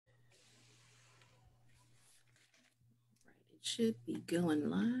Should be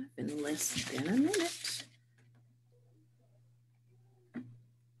going live in less than a minute.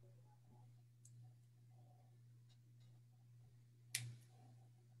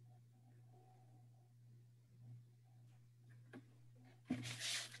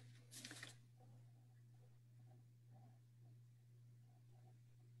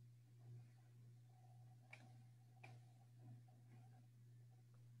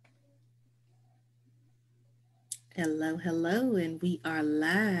 Hello, hello, and we are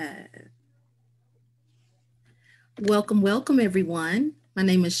live. Welcome, everyone. My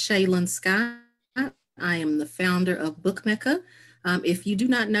name is Shaylin Scott. I am the founder of Book Mecca. If you do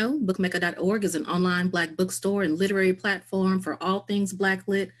not know, bookmecca.org is an online Black bookstore and literary platform for all things Black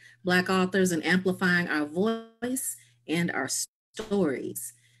lit, Black authors, and amplifying our voice and our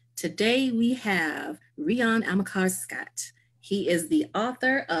stories. Today we have Rion Amilcar Scott. He is the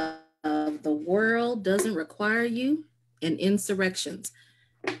author of The World Doesn't Require You and Insurrections.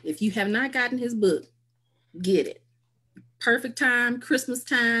 If you have not gotten his book, get it. Perfect time, Christmas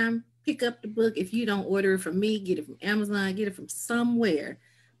time, pick up the book. If you don't order it from me, get it from Amazon, get it from somewhere,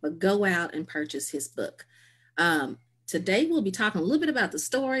 but go out and purchase his book. Today, we'll be talking a little bit about the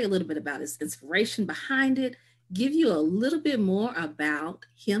story, a little bit about his inspiration behind it, give you a little bit more about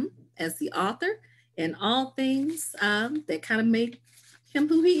him as the author and all things that kind of make him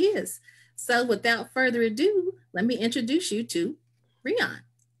who he is. So without further ado, let me introduce you to Rion.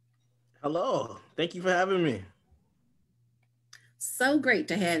 Hello, thank you for having me. So great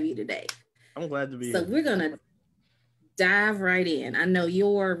to have you today. I'm glad to be here. So we're going to dive right in. I know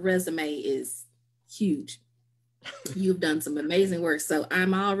your resume is huge. You've done some amazing work. So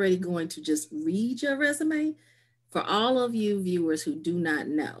I'm already going to just read your resume for all of you viewers who do not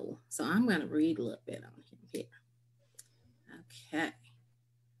know. So I'm going to read a little bit on him here. Okay.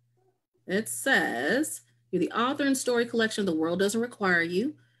 It says, you're the author and story collection, The World Doesn't Require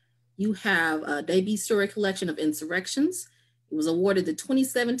You. You have a debut story collection of Insurrections. It was awarded the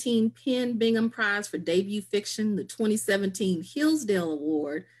 2017 Bingham Prize for debut fiction, the 2017 Hillsdale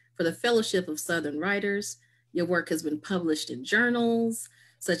Award for the Fellowship of Southern Writers. Your work has been published in journals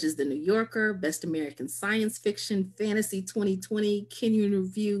such as The New Yorker, Best American Science Fiction, Fantasy 2020, Kenyon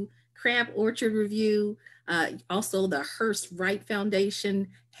Review, Crab Orchard Review. Also, the Hurst Wright Foundation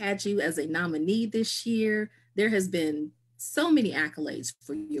had you as a nominee this year. There has been so many accolades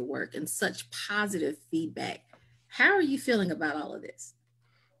for your work and such positive feedback. How are you feeling about all of this?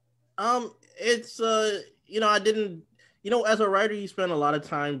 It's I didn't, as a writer, you spend a lot of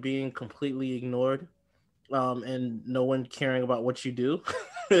time being completely ignored, and no one caring about what you do.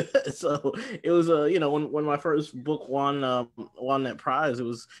 So it was when my first book won that prize, it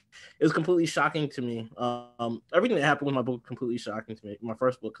was completely shocking to me. Everything that happened with my book completely shocking to me. My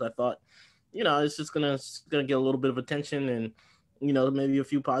first book, because I thought, it's just gonna get a little bit of attention and maybe a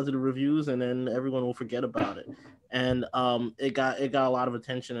few positive reviews, and then everyone will forget about it. And it got a lot of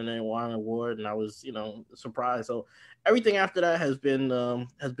attention, and then it won an award, and I was surprised. So everything after that has been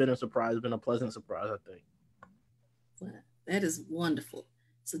a surprise, been a pleasant surprise, I think. Well, that is wonderful.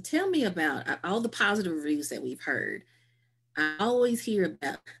 So tell me about all the positive reviews that we've heard. I always hear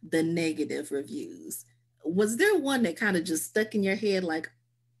about the negative reviews. Was there one that kind of just stuck in your head, like,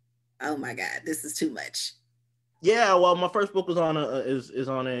 oh my God, this is too much? Yeah, well, my first book was on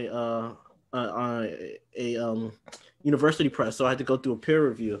a university press, so I had to go through a peer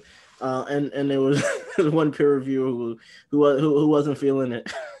review, and there was one peer reviewer who wasn't feeling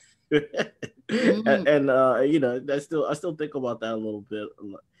it, mm-hmm. and I still think about that a little bit,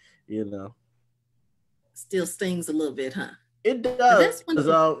 Still stings a little bit, huh? It does.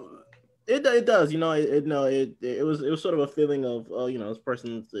 It does. It was sort of a feeling of this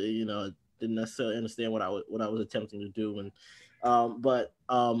person didn't necessarily understand what I was attempting to do, and but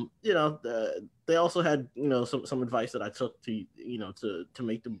they also had some advice that I took to to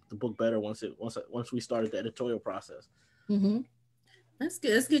make the book better once we started the editorial process. Mm-hmm. That's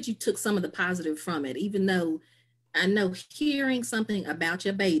good. That's good. You took some of the positive from it, even though I know hearing something about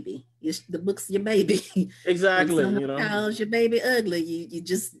your baby, the book's your baby. Exactly. Calls your baby ugly. You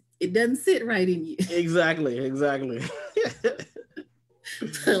just, it doesn't sit right in you. Exactly.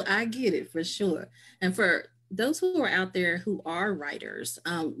 So I get it for sure. And for those who are out there who are writers,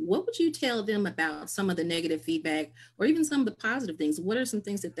 what would you tell them about some of the negative feedback or even some of the positive things? What are some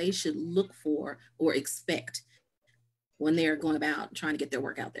things that they should look for or expect when they're going about trying to get their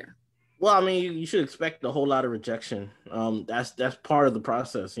work out there? Well, I mean, you should expect a whole lot of rejection. That's part of the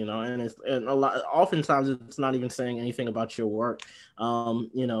process, and oftentimes it's not even saying anything about your work.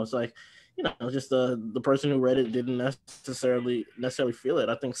 It's like, just the person who read it didn't necessarily feel it.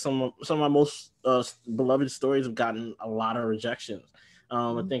 I think some of my most beloved stories have gotten a lot of rejections.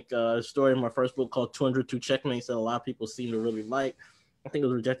 I think a story in my first book called 202 Checkmates that a lot of people seem to really like. I think it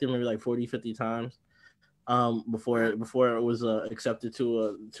was rejected maybe like 40, 50 times before it was accepted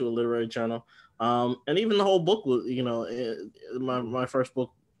to a literary journal. And even the whole book was, my first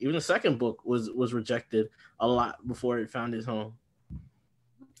book, even the second book was rejected a lot before it found its home.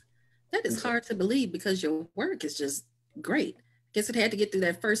 That is hard to believe because your work is just great. Guess it had to get through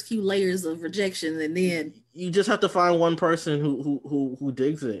that first few layers of rejection, and then you just have to find one person who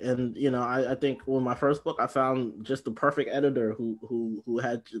digs it. And I think with my first book, I found just the perfect editor who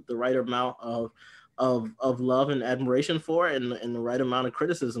had the right amount of love and admiration for it, and the right amount of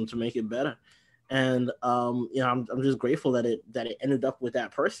criticism to make it better. And I'm just grateful that it ended up with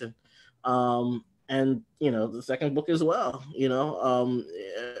that person. And the second book as well. The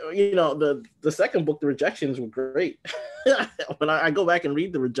second book, the rejections were great. When I go back and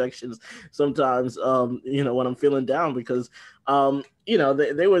read the rejections sometimes, when I'm feeling down, because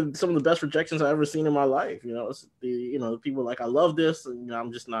they were some of the best rejections I've ever seen in my life. The people like, I love this, and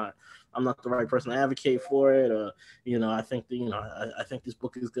I'm not the right person to advocate for it, or I think I think this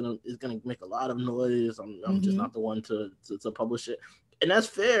book is gonna make a lot of noise. I'm just not the one to publish it. And that's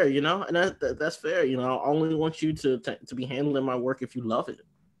fair, and that's fair. I only want you to be handling my work if you love it.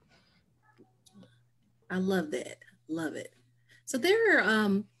 I love that. Love it. So there are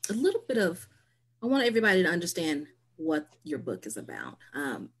a little bit of, I want everybody to understand what your book is about.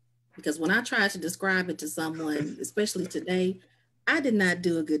 Because when I tried to describe it to someone, especially today, I did not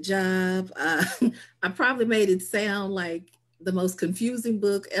do a good job. I probably made it sound like the most confusing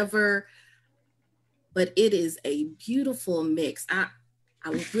book ever, but it is a beautiful mix. I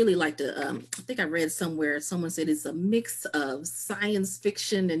would really like to, I think I read somewhere, someone said it's a mix of science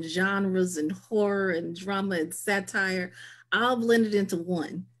fiction and genres and horror and drama and satire, all blended into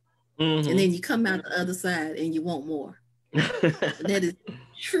one. Mm-hmm. And then you come out the other side and you want more. That is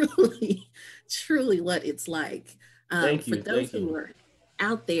truly, truly what it's like. Thank you. For those who are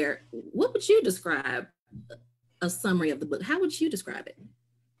out there, what would you describe a summary of the book? How would you describe it?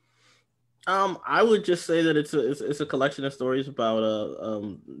 I would just say that it's a collection of stories about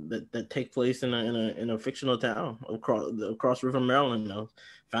that take place in a fictional town across River, Maryland,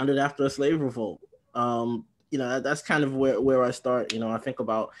 founded after a slave revolt. That's kind of where I start. I think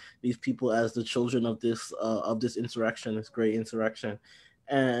about these people as the children of this insurrection, this great insurrection,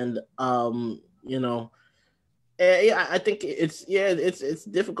 and I think it's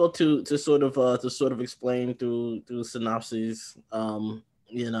difficult to sort of explain through synopses.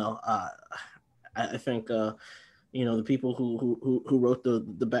 I think the people who wrote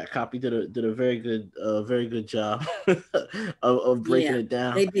the back copy did a very good job of breaking it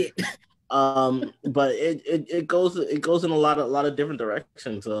down. They did. But it goes in a lot of different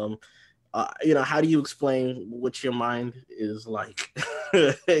directions. How do you explain what your mind is like?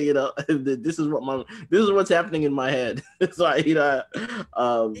 This is what's happening in my head. So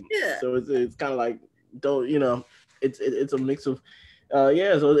so it's kind of like, it's a mix of so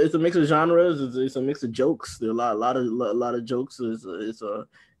it's a mix of genres. It's a mix of jokes. There are a lot of jokes. It's a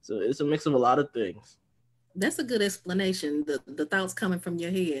mix of a lot of things. That's a good explanation. The thoughts coming from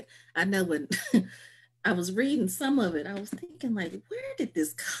your head. I know when I was reading some of it, I was thinking, like, where did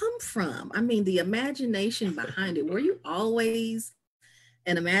this come from? I mean, the imagination behind it. Were you always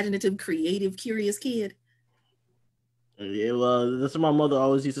an imaginative, creative, curious kid? Yeah, well, that's what my mother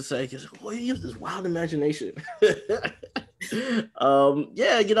always used to say. Boy, you have this wild imagination. I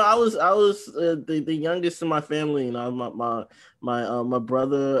was the youngest in my family. My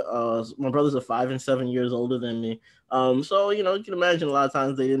brothers are 5 and 7 years older than me. So you can imagine a lot of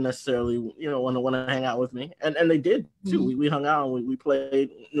times they didn't necessarily want to hang out with me, and they did too. Mm-hmm. We hung out and we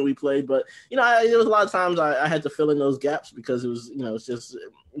played, but there was a lot of times I had to fill in those gaps because it was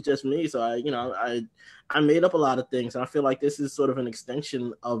it's just me. So I made up a lot of things, and I feel like this is sort of an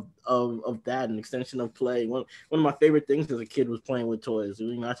extension of that, an extension of play. One of my favorite things as a kid was playing with toys.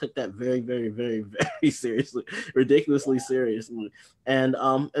 I took that very, very, very, very seriously, ridiculously seriously. And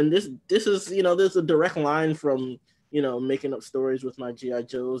this is there's a direct line from making up stories with my G.I.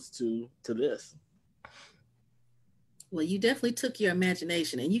 Joes to this. Well, you definitely took your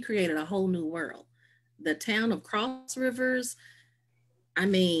imagination and you created a whole new world. The town of Cross Rivers, I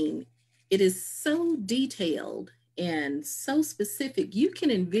mean, it is so detailed and so specific. You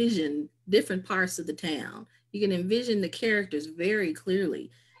can envision different parts of the town. You can envision the characters very clearly.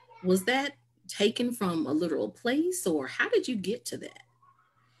 Was that taken from a literal place, or how did you get to that?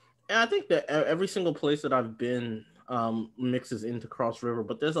 And I think that every single place that I've been, mixes into Cross River,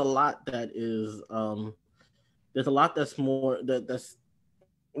 but there's a lot that is there's a lot that's more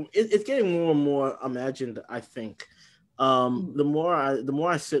it's getting more and more imagined, I think. The more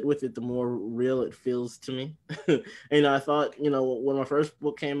I sit with it, the more real it feels to me. And I thought, when my first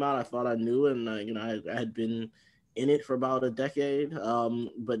book came out, I thought I knew, and I had been in it for about a decade.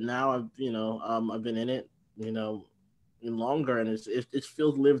 But now I've been in it, longer, and it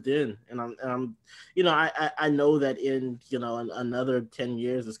feels lived in, and I'm I know that in another 10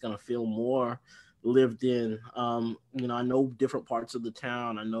 years it's gonna feel more lived in. I know different parts of the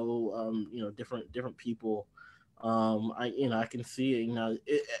town. I know different people. I can see it.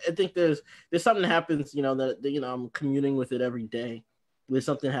 I think there's something that happens, that I'm communing with it every day. There's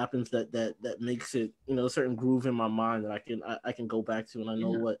something happens that makes it, a certain groove in my mind that I can go back to, and I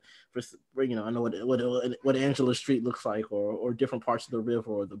know I know what Angela Street looks like, or different parts of the river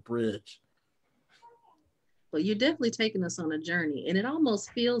or the bridge. Well, you're definitely taking us on a journey, and it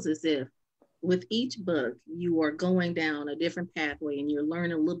almost feels as if with each book you are going down a different pathway, and you're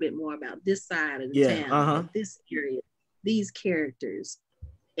learning a little bit more about this side of the town, this area, these characters.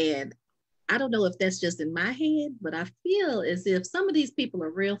 And I don't know if that's just in my head, but I feel as if some of these people are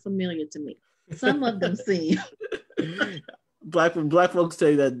real familiar to me. Some of them seem. Black folks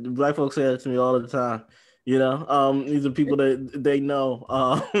say that. Black folks say that to me all the time. These are people that they know,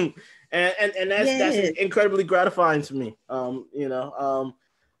 and that's incredibly gratifying to me.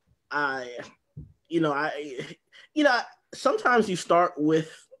 Sometimes you start with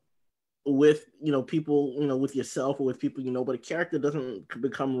people, with yourself or with people, but a character doesn't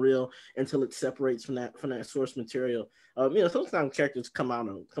become real until it separates from that source material. Sometimes characters come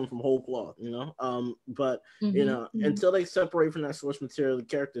from whole cloth, but until they separate from that source material, the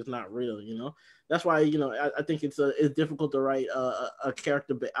character is not real. That's why I think it's difficult to write a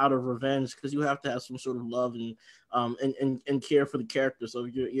character out of revenge, because you have to have some sort of love and care for the character. So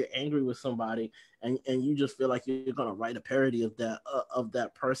if you're angry with somebody and you just feel like you're gonna write a parody of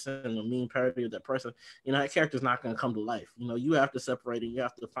that person, a mean parody of that person, that character's not gonna come to life. You have to separate it. You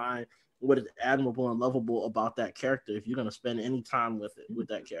have to find what is admirable and lovable about that character if you're gonna spend any time with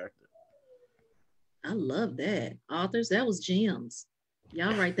that character. I love that. Authors, that was gems.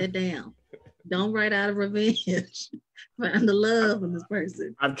 Y'all write that down. Don't write out of revenge. Find the love in this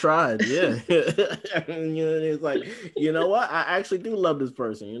person. I've tried, yeah. It's like, what? I actually do love this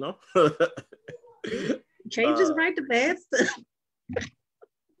person, Can't you just write the bad stuff?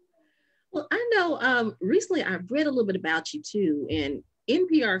 Well, I know recently I've read a little bit about you too, and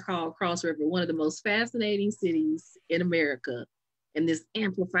NPR called Cross River one of the most fascinating cities in America, and this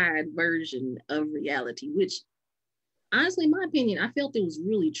amplified version of reality, which honestly, in my opinion, I felt it was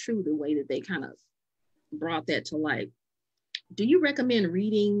really true the way that they kind of brought that to life. Do you recommend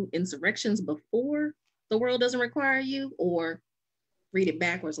reading Insurrections before The World Doesn't Require You, or read it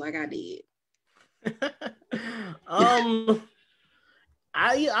backwards like I did?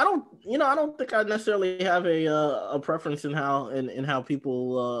 I don't think I necessarily have a preference in how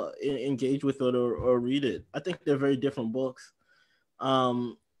people engage with it or read it. I think they're very different books.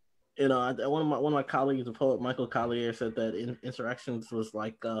 One of my colleagues, the poet Michael Collier, said that Insurrections was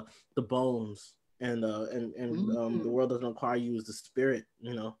like the bones, and The World Doesn't Require You is the spirit.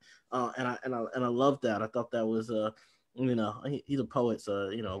 And I love that. I thought that was he's a poet,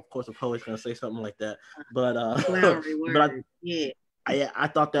 so of course a poet's gonna say something like that. But I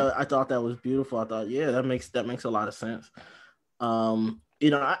thought that was beautiful. I thought, that makes a lot of sense.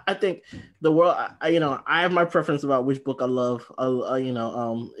 I think the world, I have my preference about which book I love. I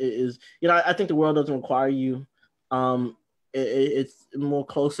think The World Doesn't Require You. It's more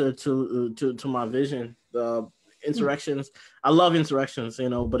closer to my vision. Insurrections, I love Insurrections,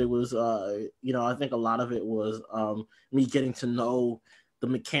 but it was, I think a lot of it was me getting to know the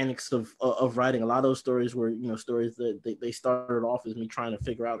mechanics of writing. A lot of those stories were, stories that they started off as me trying to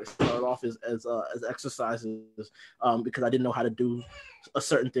figure out. They started off as exercises because I didn't know how to do a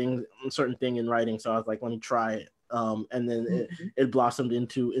certain thing in writing. So I was like, let me try it. And then it blossomed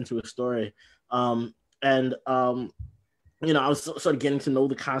into a story. I was sort of getting to know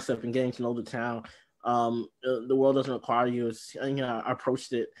the concept and getting to know the town. The World Doesn't Require You. I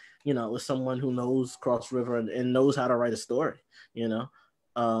approached it, with someone who knows Cross River and knows how to write a story. I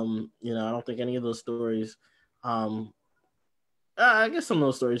don't think any of those stories. I guess some of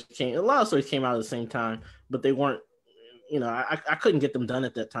those stories a lot of stories came out at the same time, but they weren't. I couldn't get them done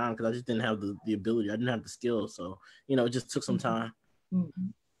at that time because I just didn't have the ability. I didn't have the skills, so it just took some time. Mm-hmm.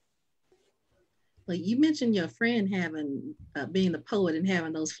 Well, you mentioned your friend being the poet and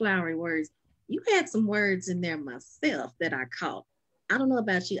having those flowery words. You had some words in there myself that I caught. I don't know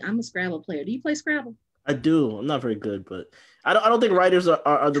about you. I'm a Scrabble player. Do you play Scrabble? I do. I'm not very good, but I don't think writers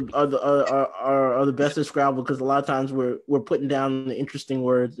are the best at Scrabble, because a lot of times we're putting down the interesting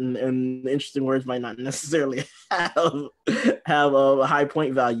words, and the interesting words might not necessarily have a high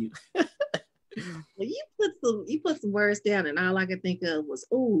point value. Well, you put some words down, and all I could think of was,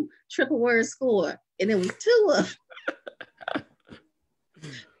 ooh, triple word score. And it was two of them.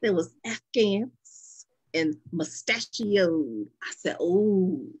 There was Afghans and mustachioed. I said,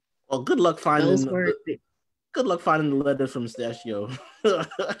 ooh. Well, good luck finding those words. Good luck finding the letters from Mustachio.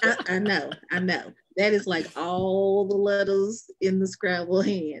 I know. That is like all the letters in the Scrabble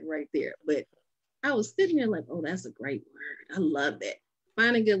hand right there. But I was sitting there like, oh, that's a great word. I love that.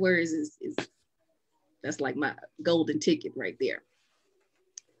 Finding good words is that's like my golden ticket right there.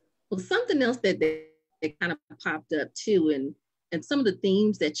 Well, something else that kind of popped up too, and some of the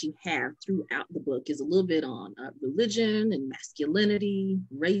themes that you have throughout the book is a little bit on religion and masculinity,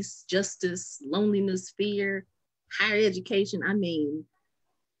 race, justice, loneliness, fear, higher education. I mean,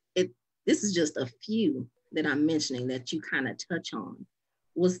 this is just a few that I'm mentioning that you kind of touch on.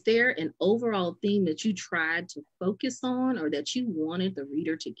 Was there an overall theme that you tried to focus on, or that you wanted the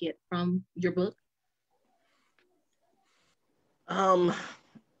reader to get from your book?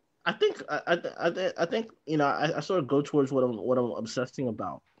 I think I sort of go towards what I'm obsessing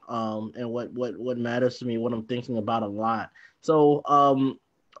about, and what matters to me, what I'm thinking about a lot. So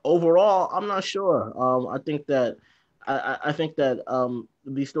overall, I'm not sure. I think that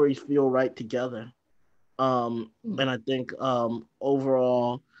these stories feel right together, and I think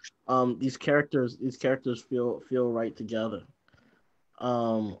overall, these characters feel right together.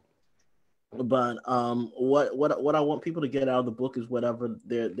 But what I want people to get out of the book is whatever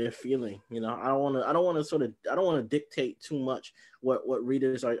they're feeling. I don't want to dictate too much what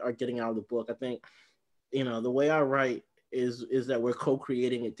readers are getting out of the book. I think the way I write is that we're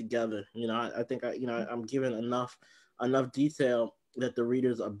co-creating it together. I think I'm giving enough detail that the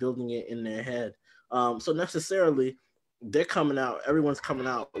readers are building it in their head. So necessarily everyone's coming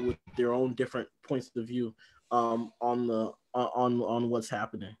out with their own different points of view on what's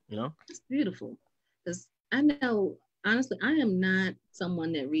happening. It's beautiful, because I know, honestly, I am not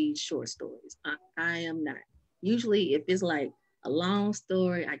someone that reads short stories. I am not. Usually if it's like a long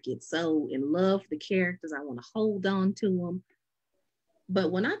story, I get so in love with the characters, I want to hold on to them.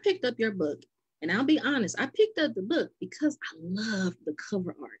 But when I picked up your book, and I'll be honest, I picked up the book because I love the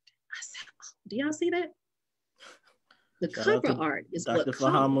cover art. I said, oh, do y'all see that? The cover art is Dr. what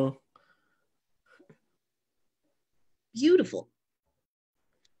Fahama. Beautiful.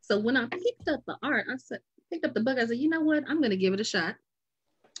 So when I picked up the art, picked up the book, I said, you know what? I'm going to give it a shot.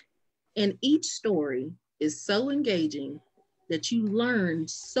 And each story is so engaging that you learn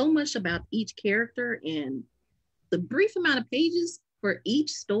so much about each character, and the brief amount of pages for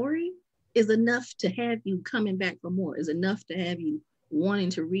each story is enough to have you coming back for more, is enough to have you wanting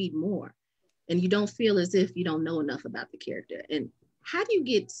to read more. And you don't feel as if you don't know enough about the character. And how do you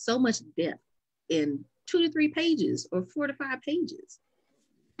get so much depth in 2 to 3 pages or 4 to 5 pages?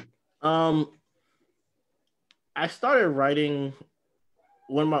 I started writing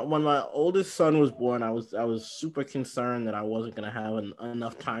when my oldest son was born. I was super concerned that I wasn't going to have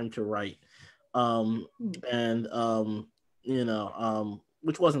enough time to write,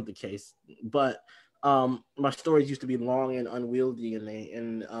 which wasn't the case. But my stories used to be long and unwieldy,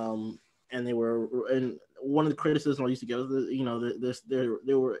 and one of the criticisms I used to get was, they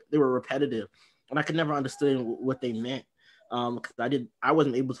were repetitive, and I could never understand what they meant. Because I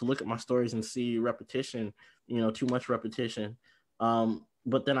wasn't able to look at my stories and see repetition, too much repetition.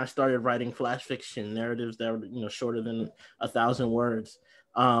 But then I started writing flash fiction narratives that were, shorter than 1,000 words.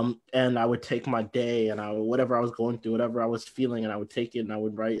 And I would take my day and whatever I was going through, whatever I was feeling, and I would take it and I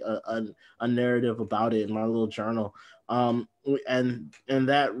would write a narrative about it in my little journal. And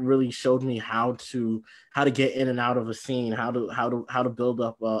that really showed me how to get in and out of a scene, how to build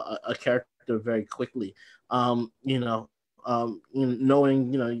up a character very quickly. Knowing,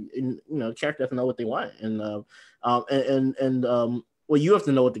 character has to know what they want, well, you have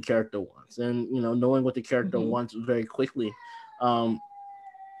to know what the character wants, and knowing what the character wants very quickly. I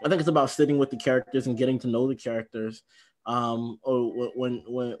think it's about sitting with the characters and getting to know the characters, or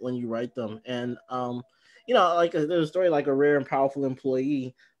when you write them. And like there's a story like A Rare and Powerful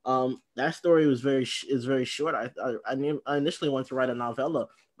Employee. That story is very short. I initially wanted to write a novella,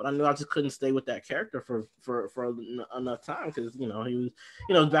 but I knew I just couldn't stay with that character for enough time, because he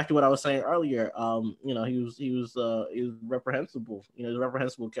was, back to what I was saying earlier. He was reprehensible. He's a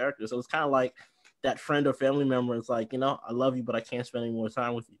reprehensible character. So it's kind of like that friend or family member. It's like, I love you, but I can't spend any more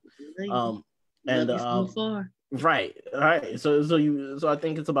time with you. Right. So I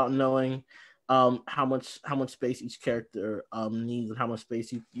think it's about knowing how much space each character needs, and how much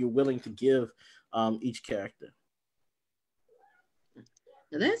space you're willing to give each character.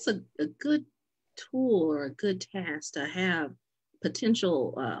 Now that's a good tool or a good task to have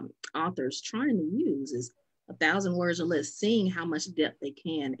potential authors trying to use, is 1,000 words or less, seeing how much depth they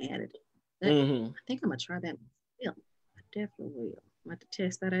can add it. I think I'm gonna try that myself. I definitely will. I'm going to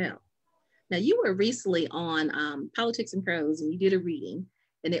test that out. Now, you were recently on Politics and Prose, and you did a reading,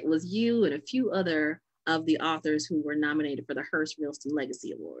 and it was you and a few other of the authors who were nominated for the Hurst Wright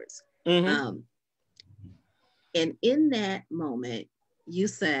Legacy Awards. And in that moment, you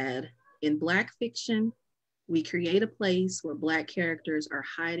said, in Black fiction, we create a place where Black characters are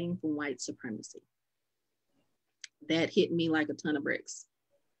hiding from white supremacy. That hit me like a ton of bricks.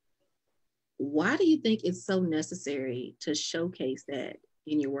 Why do you think it's so necessary to showcase that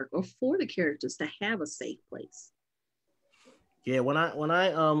in your work, or for the characters to have a safe place? Yeah, when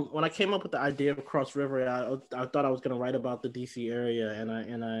I came up with the idea of Cross River, I thought I was gonna write about the DC area, and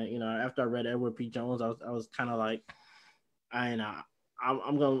I you know, after I read Edward P. Jones, I was kind of like, I'm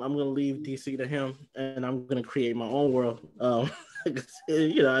gonna leave DC to him, and I'm gonna create my own world.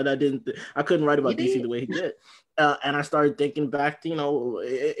 You know, and I couldn't write about DC the way he did. And I started thinking back to, you know,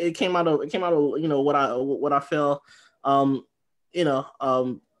 it came out of you know, what I felt, you know,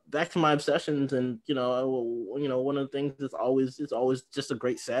 back to my obsessions. And you know, one of the things that's always just a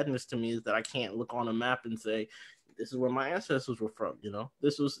great sadness to me is that I can't look on a map and say, this is where my ancestors were from. You know,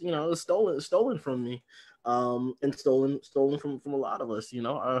 this was, you know, stolen from me, and stolen from a lot of us. You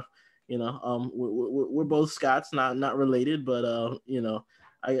know, we're both Scots, not related, but you know,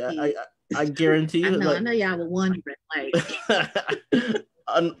 I guarantee you, I know y'all were wondering, like,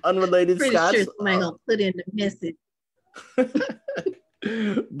 unrelated pretty Scots. Sure somebody gonna put in the message.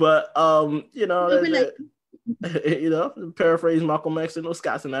 But you know, you know, paraphrase Malcolm X, no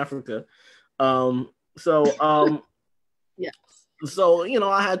Scots in Africa. So yeah. So you know,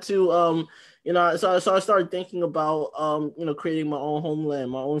 I had to you know, so I started thinking about you know, creating my own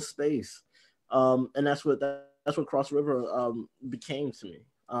homeland, my own space, and that's what Cross River became to me.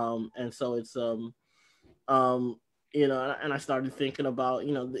 And so it's you know, and I started thinking about,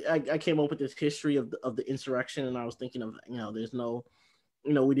 you know, I came up with this history of the insurrection, and I was thinking of, you know, there's no,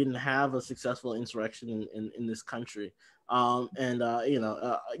 you know, we didn't have a successful insurrection in this country, and you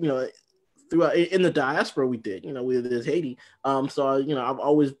know, throughout in the diaspora we did, you know, there's Haiti, so you know, I've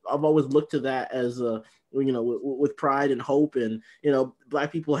always looked to that as a, you know, with pride and hope, and you know,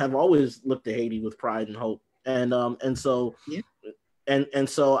 Black people have always looked to Haiti with pride and hope, and so yeah. And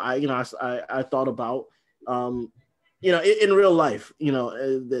so I, you know, I thought about, you know, in real life, you know,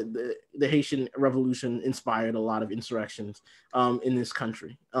 the Haitian Revolution inspired a lot of insurrections in this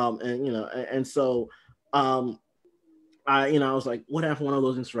country, and you know, and so you know, I was like, what if one of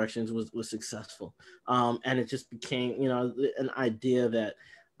those insurrections was successful, and it just became, you know, an idea that,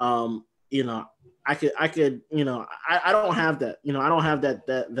 you know, I could, you know, I don't have that, you know, I don't have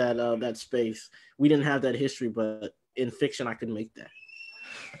that space. We didn't have that history, but in fiction, I could make that.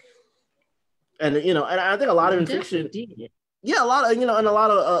 And you know, and I think a lot of fiction, yeah, a lot of, you know, and a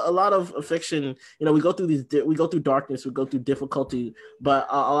lot of fiction, you know, we go through darkness, we go through difficulty, but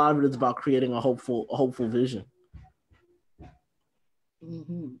a lot of it is about creating a hopeful vision.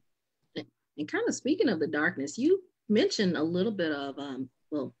 Mm-hmm. And kind of speaking of the darkness, you mentioned a little bit of,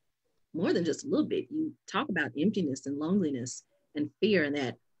 well, more than just a little bit. You talk about emptiness and loneliness and fear, and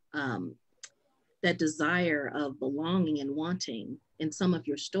that desire of belonging and wanting in some of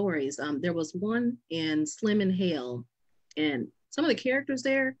your stories. There was one in Slim and Hale, and some of the characters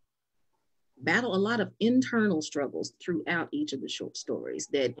there battle a lot of internal struggles throughout each of the short stories,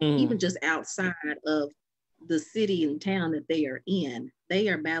 that even just outside of the city and town that they are in, they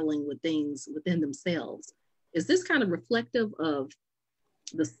are battling with things within themselves. Is this kind of reflective of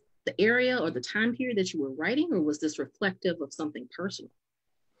the area or the time period that you were writing, or was this reflective of something personal?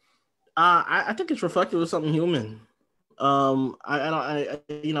 I think it's reflective of something human. I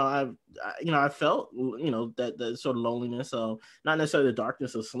felt, you know, that sort of loneliness, not necessarily the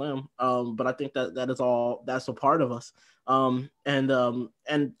darkness of Slim, but I think that's a part of us. And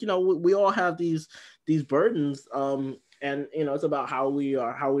you know, we all have these burdens, and you know, it's about how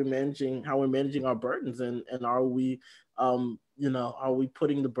we're managing our burdens, and are we, you know, are we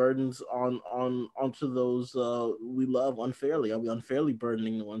putting the burdens onto those we love unfairly? Are we unfairly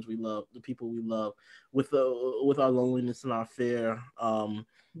burdening the ones we love, the people we love, with our loneliness and our fear?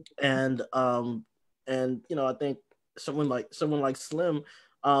 And you know, I think someone like Slim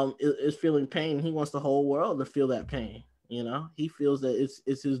is feeling pain. He wants the whole world to feel that pain. You know, he feels that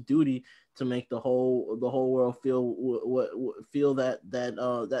it's his duty to make the whole world feel feel that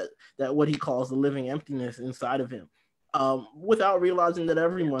what he calls the living emptiness inside of him, without realizing that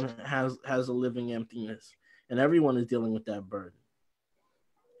everyone has a living emptiness, and everyone is dealing with that burden.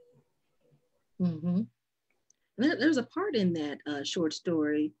 Mm-hmm. There's a part in that short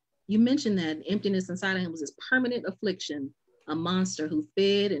story. You mentioned that emptiness inside of him was this permanent affliction, a monster who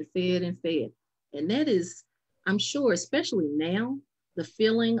fed and fed and fed. And that is, I'm sure, especially now, the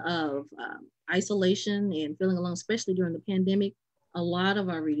feeling of isolation and feeling alone, especially during the pandemic, a lot of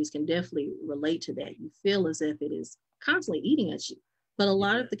our readers can definitely relate to that. You feel as if it is constantly eating at you. But a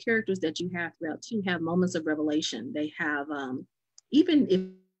lot of the characters that you have throughout too have moments of revelation. They have, even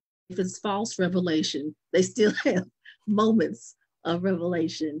if it's false revelation, they still have moments of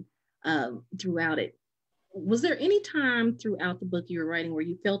revelation throughout it. Was there any time throughout the book you were writing where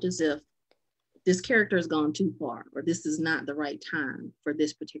you felt as if this character has gone too far, or this is not the right time for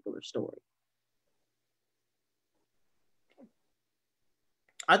this particular story?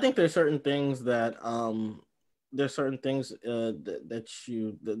 I think there's certain things that that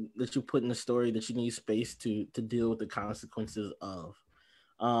you put in the story that you need space to deal with the consequences of.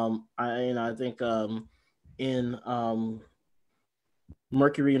 I think in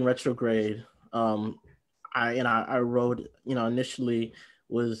Mercury in retrograde, I wrote, initially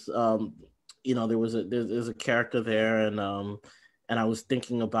was there's a character there, and I was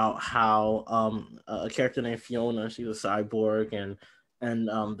thinking about how a character named Fiona, she's a cyborg, and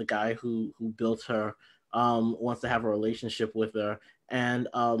the guy who built her wants to have a relationship with her. And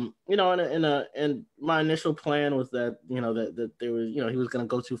and my initial plan was that that there was he was going to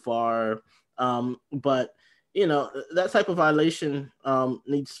go too far, but that type of violation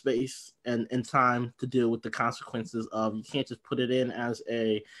needs space and time to deal with the consequences of. You can't just put it in as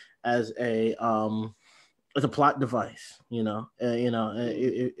a plot device.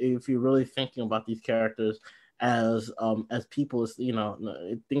 If you're really thinking about these characters as people,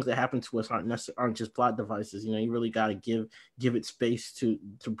 things that happen to us aren't just plot devices. You really got to give it space to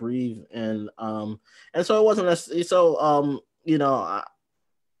breathe, and so it wasn't necessarily so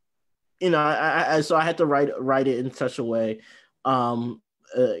so I had to write it in such a way, I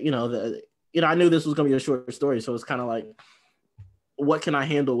knew this was going to be a short story, so it's kind of like, what can I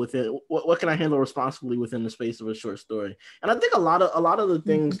handle with it? What can I handle responsibly within the space of a short story? And I think a lot of the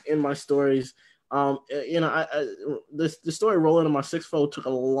things in my stories, the story Rolling in My Sixfold took a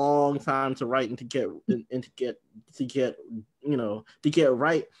long time to write and to get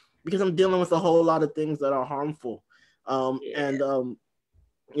right, because I'm dealing with a whole lot of things that are harmful, and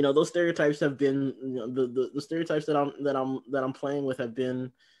those stereotypes have been the stereotypes that I'm playing with have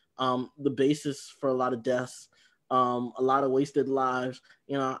been the basis for a lot of deaths, a lot of wasted lives,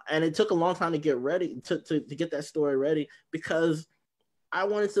 and it took a long time to get ready to get that story ready, because I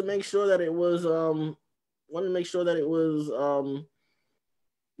wanted to make sure that it was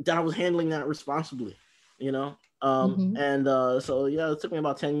that I was handling that responsibly, and so it took me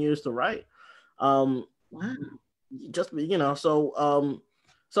about 10 years to write. Wow.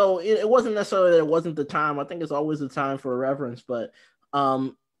 So it wasn't necessarily that it wasn't the time. I think it's always the time for irreverence, but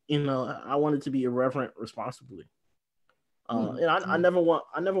I wanted to be irreverent responsibly. I never want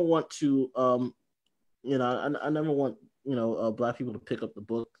to Black people to pick up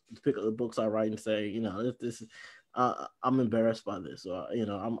the books I write and say, this I'm embarrassed by this, or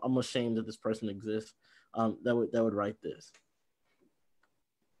I'm ashamed that this person exists, that would write this.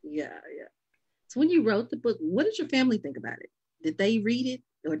 Yeah. So when you wrote the book, what did your family think about it? Did they read it,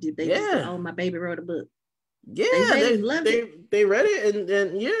 or did they just say, "Oh, my baby wrote a book"? Yeah, they read it,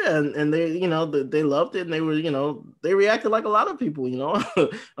 and they they loved it, and they were they reacted like a lot of people.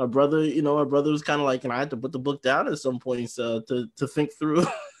 Our brother was kind of like, I had to put the book down at some points to think through.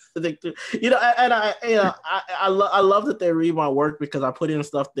 And I love that they read my work, because I put in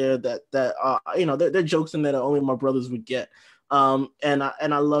stuff there that they're jokes in there that only my brothers would get. And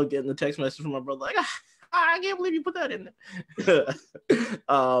I love getting the text message from my brother like, I can't believe you put that in there.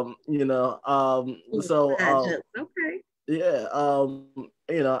 So okay. Yeah,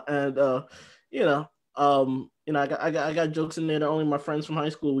 I got jokes in there that only my friends from high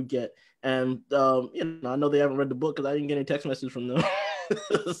school would get, and I know they haven't read the book because I didn't get any text messages from them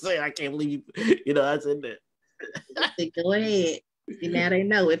saying, I can't believe that's in there. Go ahead. Now they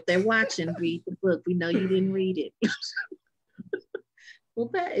know, if they're watching, read the book. We know you didn't read it. Well,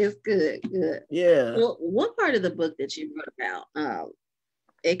 that is good. Yeah. Well, one part of the book that you wrote about,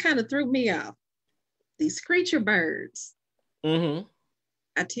 it kind of threw me off. These creature birds. Mm-hmm.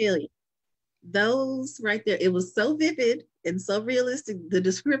 I tell you, those right there, it was so vivid and so realistic. The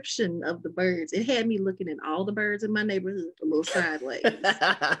description of the birds, it had me looking at all the birds in my neighborhood a little sideways,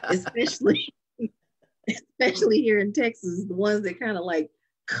 especially here in Texas, the ones that kind of like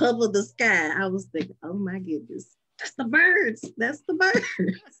cover the sky. I was thinking, oh my goodness, that's the birds. That's the birds.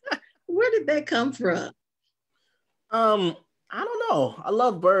 Where did that come from? I don't know. I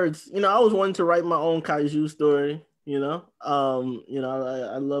love birds. I always wanted to write my own kaiju story. I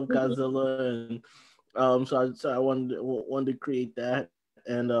love Godzilla, and so I wanted to create that.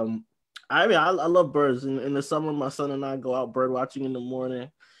 And I love birds. In the summer, my son and I go out bird watching in the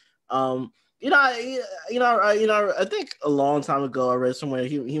morning. I think a long time ago I read somewhere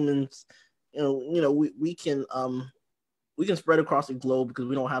humans, we can spread across the globe because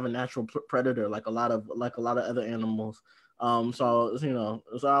we don't have a natural predator like a lot of other animals. So I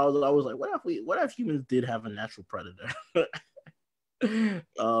was like, what if humans did have a natural predator?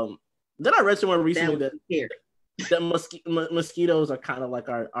 Then I read somewhere recently that mosquitoes are kind of like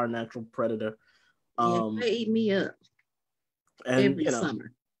our natural predator. They eat me up every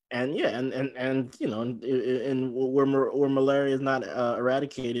summer. And and where malaria is not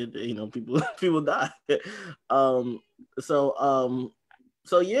eradicated, people die. So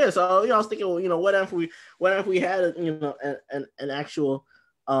I was thinking, what if we had an actual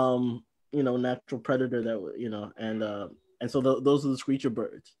natural predator that and so those are the screecher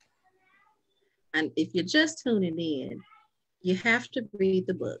birds. And if you're just tuning in, you have to read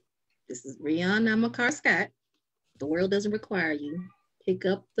the book. This is Rion Amilcar Scott. The World Doesn't Require You. Pick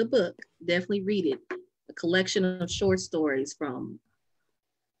up the book. Definitely read it. A collection of short stories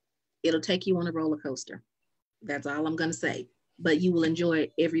it'll take you on a roller coaster. That's all I'm going to say. But you will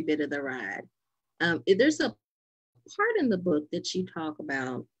enjoy every bit of the ride. There's a part in the book that you talk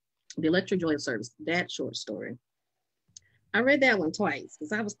about the electric joy of service, that short story. I read that one twice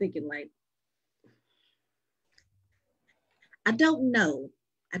because I was thinking like, I don't know.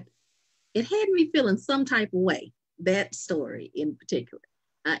 It had me feeling some type of way, that story in particular.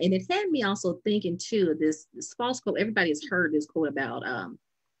 And it had me also thinking too, this false quote, everybody has heard this quote about,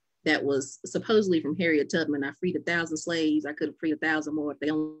 that was supposedly from Harriet Tubman, I freed 1,000 slaves, I could have freed 1,000 more if they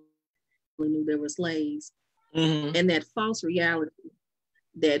only knew there were slaves. Mm-hmm. And that false reality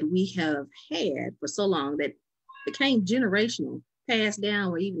that we have had for so long that became generational, passed down,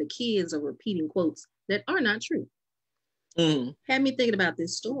 where even the kids are repeating quotes that are not true. Mm-hmm. Had me thinking about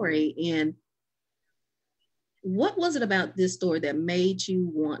this story, and what was it about this story that made you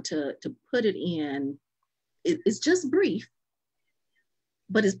want to put it in? It's just brief,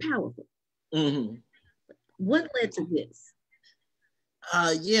 but it's powerful. Mm-hmm. What led to this?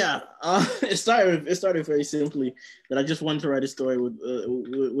 It started very simply that I just wanted to write a story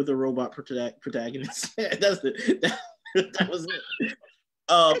with a robot protagonist. That was it. Wait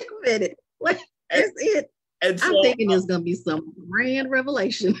a minute. That's it. And so, I'm thinking there's gonna be some grand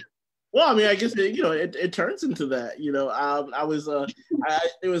revelation. Well, I mean, I guess it turns into that.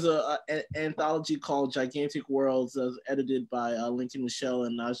 There was an anthology called Gigantic Worlds, edited by Lincoln Michelle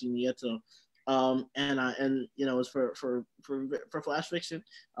and Najee Nieto. It was for flash fiction,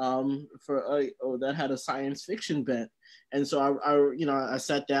 that had a science fiction bent. And so I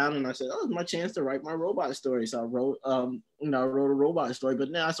sat down and I said, oh, it's my chance to write my robot story. So I wrote a robot story. But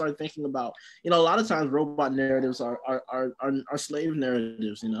now I started thinking about, a lot of times robot narratives are slave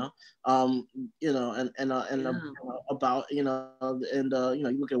narratives, about, you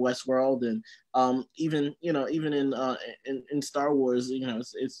look at Westworld and even in Star Wars,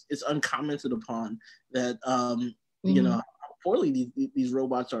 it's uncommented upon that poorly these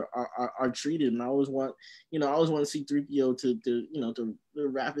robots are treated. And I always want C-3PO to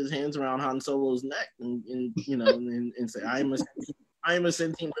wrap his hands around Han Solo's neck and say, I am a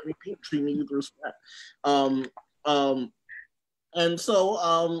sentient living being, treat me with respect. And so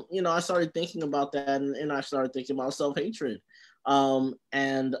I started thinking about that, and I started thinking about self-hatred.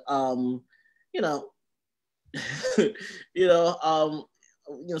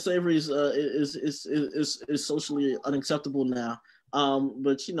 Slavery is socially unacceptable now.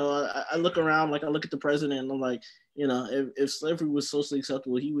 But I look around, like I look at the president, and I'm like, if slavery was socially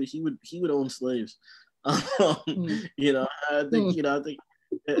acceptable, he would own slaves. I think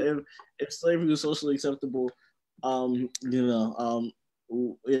if slavery was socially acceptable, there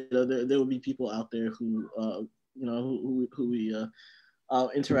would be people out there who we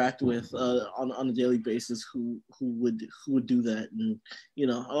interact with on a daily basis who would do that. And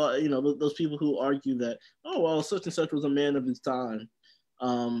those people who argue that, oh well, such and such was a man of his time,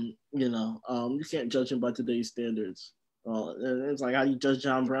 you can't judge him by today's standards. And it's like, how do you judge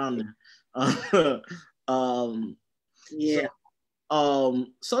John Brown then?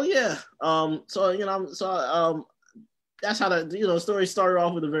 So yeah, that's how the story started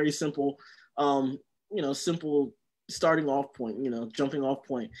off with a very simple, simple starting off point, jumping off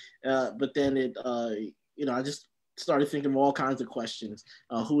point. But then I just started thinking of all kinds of questions.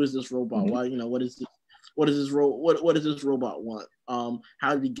 Who is this robot? Why, what is this? What does this robot want? How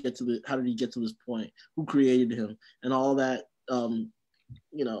did he get to this point? Who created him? And all that, all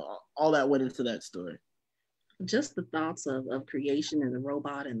that went into that story. Just the thoughts of creation and the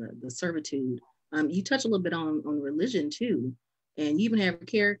robot and the servitude. You touch a little bit on religion too, and you even have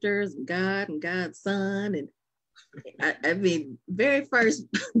characters, God and God's son, and I mean, the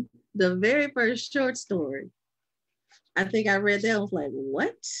very first short story. I think I read that. I was like,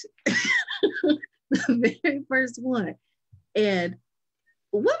 what? The very first one. And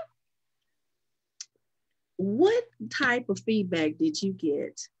what type of feedback did you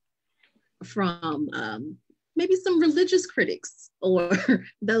get from maybe some religious critics or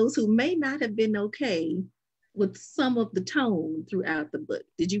those who may not have been okay with some of the tone throughout the book?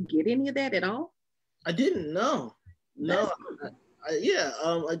 Did you get any of that at all? I didn't know. No, I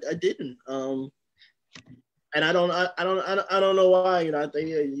didn't. And I don't know why. I think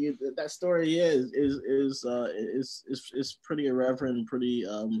that story is pretty irreverent, pretty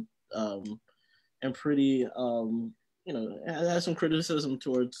and pretty it has some criticism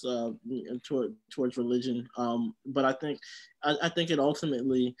towards religion. But I think it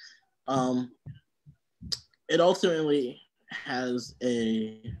ultimately has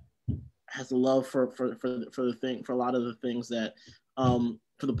a love for the thing, for a lot of the things that a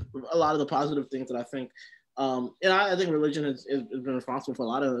lot of the positive things that I think. I think religion has been responsible for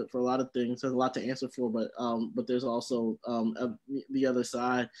a lot of things. There's a lot to answer for, but there's also the other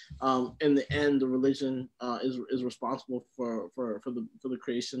side. In the end, the religion is responsible for the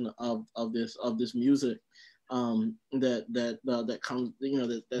creation of this music that comes,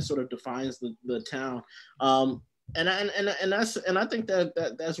 that sort of defines the town. And I think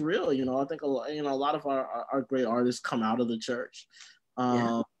that's real. I think a lot of our great artists come out of the church.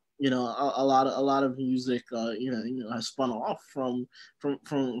 Yeah. A lot of music, has spun off from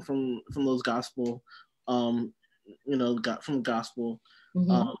those gospel, from gospel.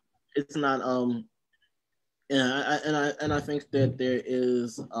 Mm-hmm. It's not, and I think that there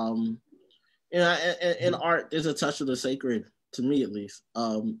is, in art, there's a touch of the sacred, to me at least.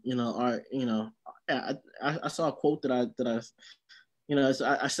 Art, I saw a quote that I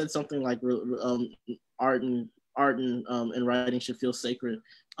said something like, art and writing should feel sacred.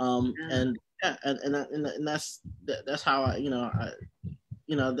 And that's how I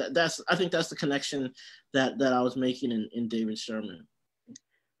think that's the connection that I was making in David Sherman.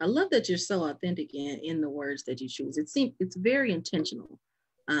 I love that you're so authentic in the words that you choose. It's very intentional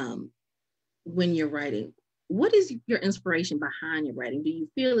when you're writing. What is your inspiration behind your writing? Do you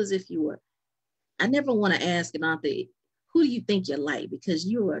feel as if you were? I never want to ask an author, who do you think you're like? Because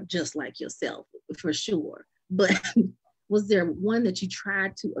you are just like yourself, for sure. But was there one that you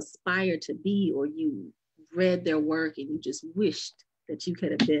tried to aspire to be, or you read their work and you just wished that you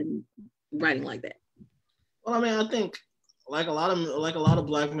could have been writing like that? Well, I mean, I think like a lot of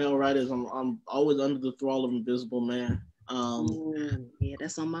Black male writers, I'm always under the thrall of Invisible Man. Yeah,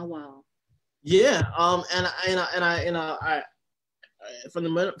 that's on my wall. Yeah, and I from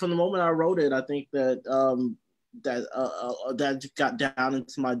the moment I wrote it, I think that that got down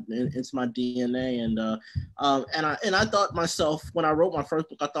into my DNA, and I thought myself, when I wrote my first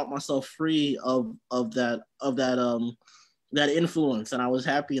book, I thought myself free of that influence, and I was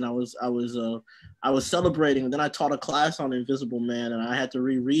happy, and I was celebrating. And then I taught a class on Invisible Man, and I had to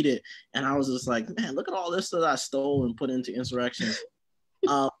reread it, and I was just like, man, look at all this that I stole and put into Insurrections.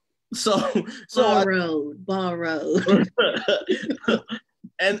 Borrowed.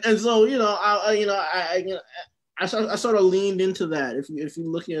 and so I sort of leaned into that. If you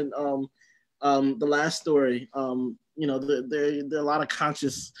look at the last story, there are a lot of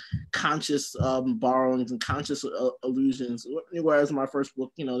conscious borrowings and conscious allusions. Whereas my first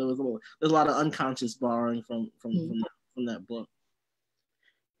book, there's a lot of unconscious borrowing from that book.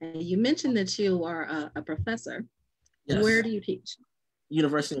 And you mentioned that you are a professor. Yes. Where do you teach?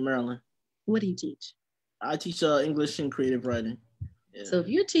 University of Maryland. What do you teach? I teach English and creative writing. Yeah. So if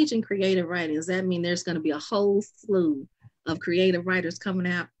you're teaching creative writing, does that mean there's going to be a whole slew of creative writers coming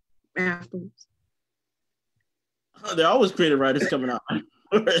out afterwards? There are always creative writers coming out.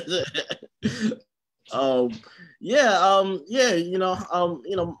 My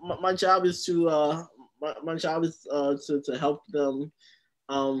job is to help them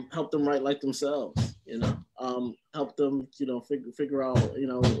write like themselves. Help them figure out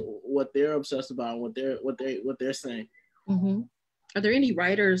what they're obsessed about, what they're saying. Mm-hmm. Are there any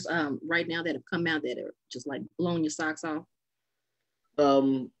writers right now that have come out that are just like blowing your socks off? I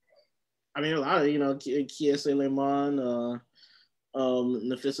mean, a lot of, Kiese Lemon,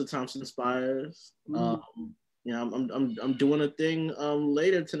 Nafissa Thompson Spires. I'm doing a thing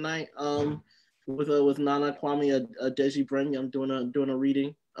later tonight with Nana Kwame Deji Breng. I'm doing a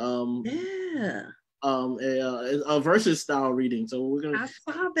reading. A versus style reading. So we're gonna. I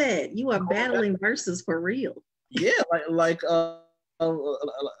saw that you are battling verses for real. Yeah, like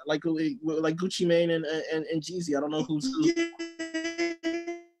Gucci Mane and Jeezy. I don't know who's.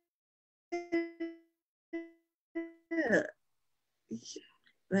 Yeah.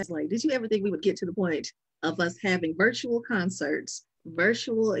 That's like, did you ever think we would get to the point of us having virtual concerts,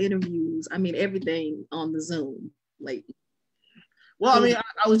 virtual interviews? I mean, everything on the Zoom. Like, well, I mean,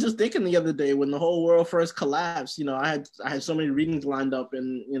 I was just thinking the other day when the whole world first collapsed. I had so many readings lined up,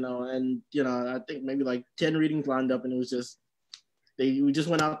 and I think maybe like 10 readings lined up, and it was just we just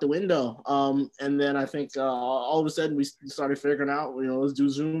went out the window. And then I think all of a sudden we started figuring out, let's do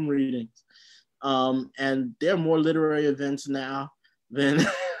Zoom readings. And there are more literary events now than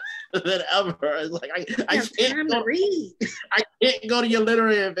than ever. It's like I can't go to your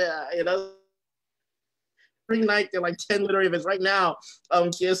literary event. Every night there are like 10 literary events. Right now,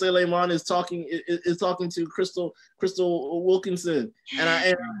 Kiese Lemon is talking to Crystal Wilkinson, and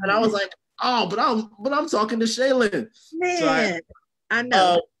I was like, oh, but I'm talking to Shaylin. Man, so I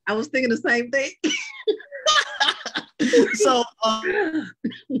know. I was thinking the same thing. So.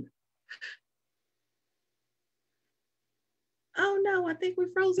 Oh no, I think we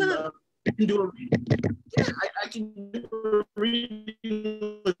froze up. I can do I can do a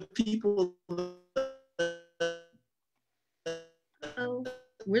reading with people. Oh,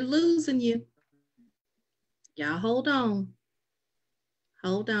 we're losing you. Y'all hold on.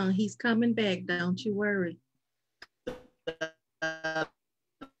 Hold on. He's coming back. Don't you worry.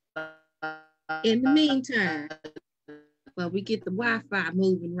 In the meantime, well, we get the Wi-Fi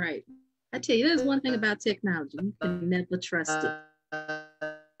moving right. I tell you, there's one thing about technology. You can never trust it.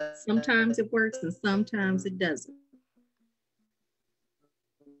 Sometimes it works and sometimes it doesn't.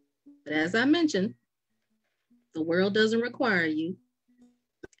 But as I mentioned, the world doesn't require you.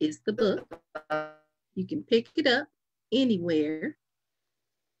 It's the book. You can pick it up anywhere.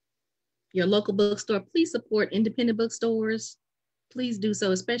 Your local bookstore, please support independent bookstores. Please do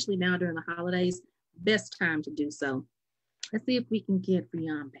so, especially now during the holidays. Best time to do so. Let's see if we can get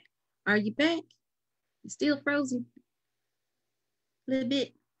Rion back. Are you back? You still frozen? A little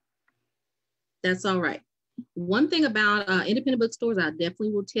bit. That's all right. One thing about independent bookstores, I definitely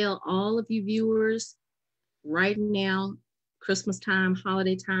will tell all of you viewers right now, Christmas time,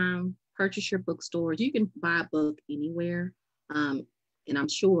 holiday time, purchase your bookstores. You can buy a book anywhere. And I'm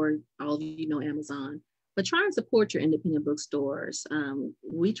sure all of you know Amazon, but try and support your independent bookstores.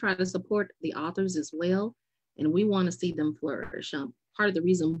 We try to support the authors as well, and we want to see them flourish. Part of the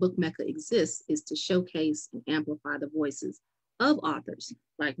reason Book Mecca exists is to showcase and amplify the voices of authors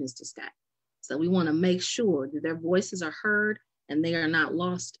like Mr. Scott. So we want to make sure that their voices are heard and they are not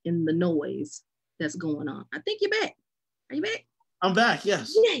lost in the noise that's going on. I think you're back. Are you back? I'm back,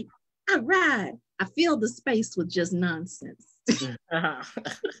 yes. Yay. All right. I filled the space with just nonsense.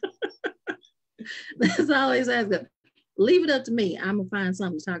 That's always good. Leave it up to me. I'm going to find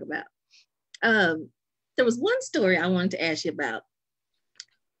something to talk about. There was one story I wanted to ask you about.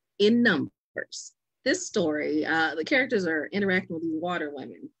 In Numbers, this story, the characters are interacting with these water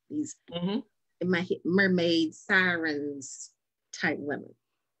women, these mermaids, sirens type women.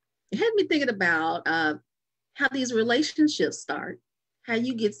 It had me thinking about how these relationships start, how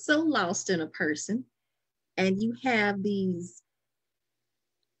you get so lost in a person and you have these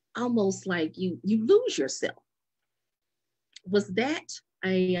almost like you lose yourself. Was that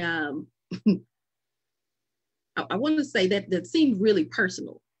a, I want to say that seemed really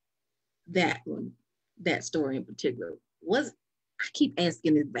personal. That one, that story in particular, I keep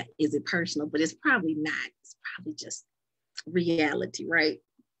asking it back, is it personal? But it's probably not. It's probably just reality, right?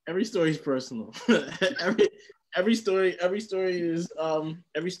 Every story is personal. every story is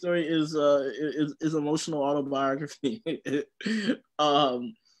emotional autobiography. I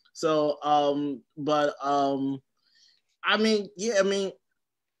mean,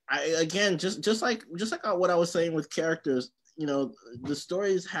 again, just like what I was saying with characters, the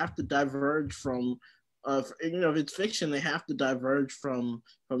stories have to diverge from, if it's fiction, they have to diverge from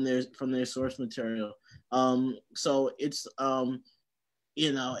their source material. So it's,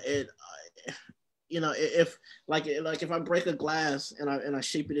 if I break a glass and I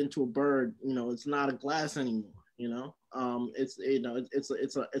shape it into a bird, it's not a glass anymore. It's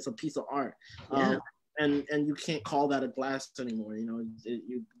a piece of art. Yeah. and you can't call that a blast anymore. You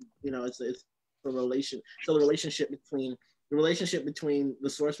know, it's a relation. So the relationship between the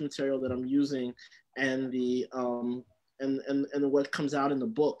source material that I'm using and the and what comes out in the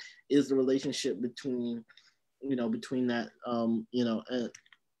book is the relationship between that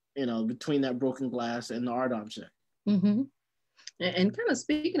between that broken glass and the art object. Mm-hmm. And kind of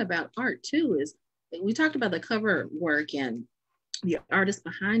speaking about art too, is we talked about the cover work and the artist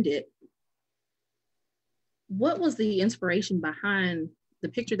behind it. What was the inspiration behind the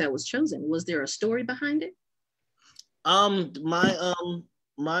picture that was chosen? Was there a story behind it? My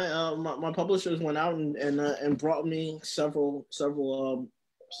publishers went out and brought me several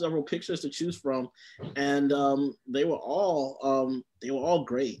pictures to choose from, and they were all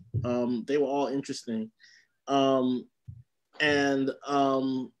great. They were all interesting, but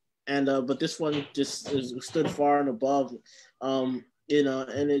this one just stood far and above. And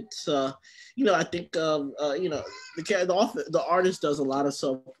it's I think the artist does a lot of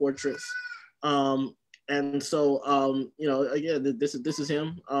self portraits, and so again, this is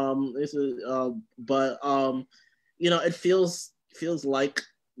him. It feels like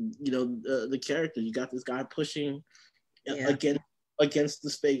the character. You got this guy pushing against the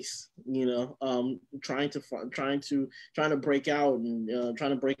space, trying to break out and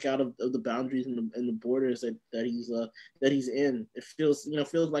trying to break out of the boundaries and the borders that he's in. It feels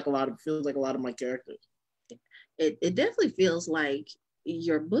like a lot of my characters. It definitely feels like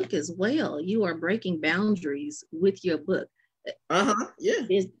your book as well. You are breaking boundaries with your book. Yeah.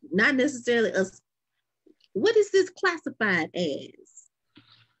 It's not necessarily what is this classified as?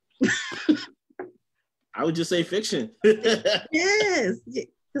 I would just say fiction. Yes.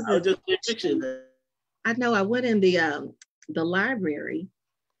 I would just say fiction. I know I went in the library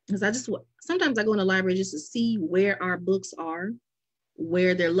because sometimes I go in the library just to see where our books are,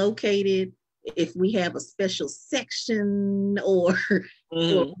 where they're located, if we have a special section or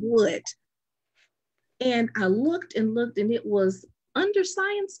what. And I looked and it was under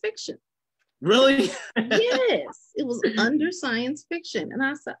science fiction. Really? Yes, it was under science fiction. And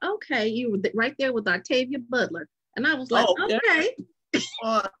I said, okay, you were right there with Octavia Butler. And I was like, okay.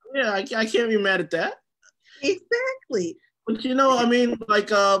 Yeah, I can't be mad at that. Exactly. But I mean, like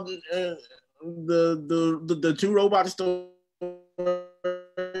the two robot stories.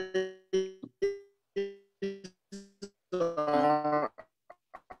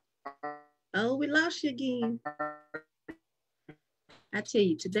 Oh, we lost you again. I tell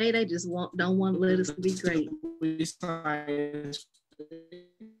you, today they just don't want to let us be great.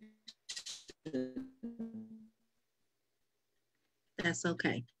 That's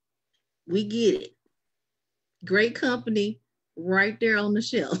okay. We get it. Great company right there on the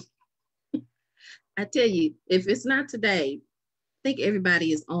shelf. I tell you, if it's not today, I think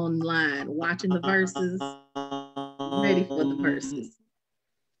everybody is online watching the verses, ready for the verses.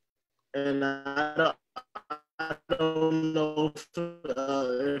 And I don't know if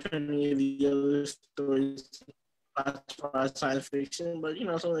any of the other stories classify as science fiction, but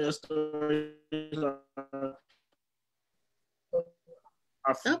some of the stories are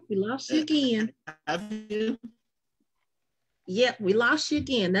oh, we lost you again. Have you? Yep, we lost you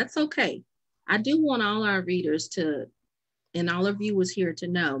again. That's okay. I do want all our readers and all our viewers here to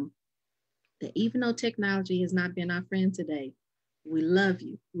know that even though technology has not been our friend today, we love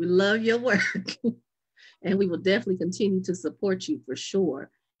you. We love your work. And we will definitely continue to support you for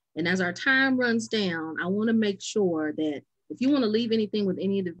sure. And as our time runs down, I want to make sure that if you want to leave anything with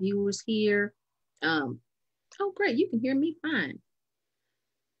any of the viewers here, oh, great, you can hear me fine.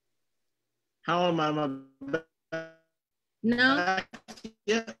 How am I? No.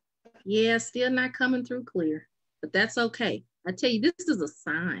 Yeah, still not coming through clear, but that's okay. I tell you, this is a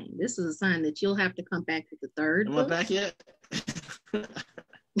sign. This is a sign that you'll have to come back with the third book. Am I back yet? Sort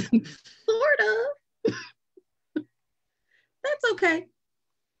of. That's okay.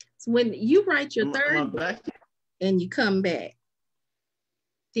 So when you write your third book and you come back,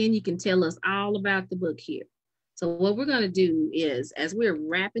 then you can tell us all about the book here. So what we're going to do is, as we're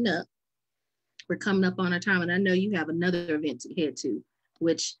wrapping up, we're coming up on our time, and I know you have another event to head to,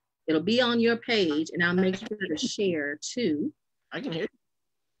 which it'll be on your page, and I'll make sure to share too. I can hear you.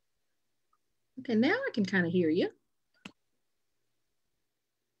 Okay, now I can kind of hear you.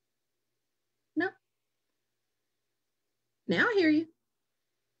 No. Now I hear you.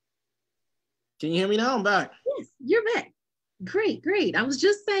 Can you hear me now? I'm back. Yes, you're back. Great, great. I was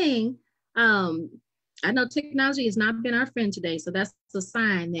just saying, I know technology has not been our friend today, so that's a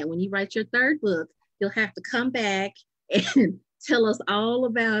sign that when you write your third book, you'll have to come back and tell us all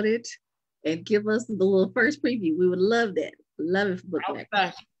about it and give us the little first preview. We would love that. Love it for Book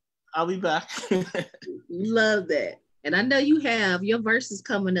Mecca. I'll be back. Love that. And I know you have your verses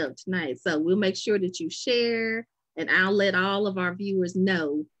coming up tonight. So we'll make sure that you share, and I'll let all of our viewers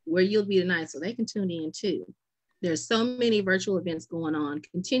know where you'll be tonight so they can tune in too. There's so many virtual events going on.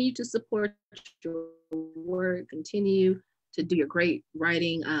 Continue to support your work. Continue to do your great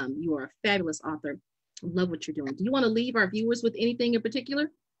writing. You are a fabulous author. Love what you're doing. Do you want to leave our viewers with anything in particular?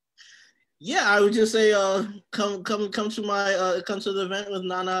 Yeah, I would just say, come to the event with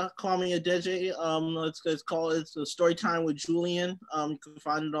Nana Kwame Adeje. It's a story time with Julian. You can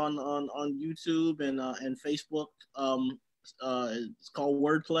find it on YouTube and Facebook. It's called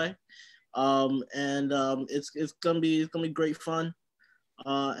Wordplay. It's gonna be great fun.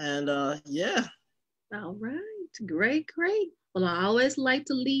 Yeah. All right, great. Well, I always like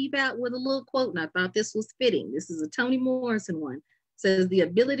to leave out with a little quote, and I thought this was fitting. This is a Toni Morrison one. It says, the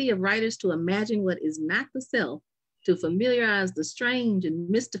ability of writers to imagine what is not the self, to familiarize the strange and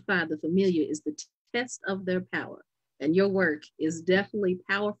mystify the familiar is the test of their power. And your work is definitely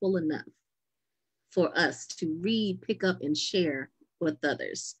powerful enough for us to read, pick up, and share with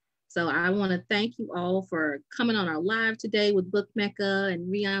others. So I want to thank you all for coming on our live today with Book Mecca.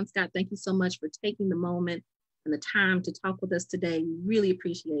 And Rion Scott, thank you so much for taking the moment and the time to talk with us today. We really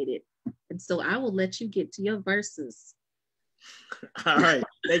appreciate it. And so I will let you get to your verses. All right.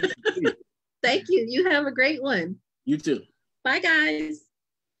 Thank you. Thank you. You have a great one. You too. Bye, guys.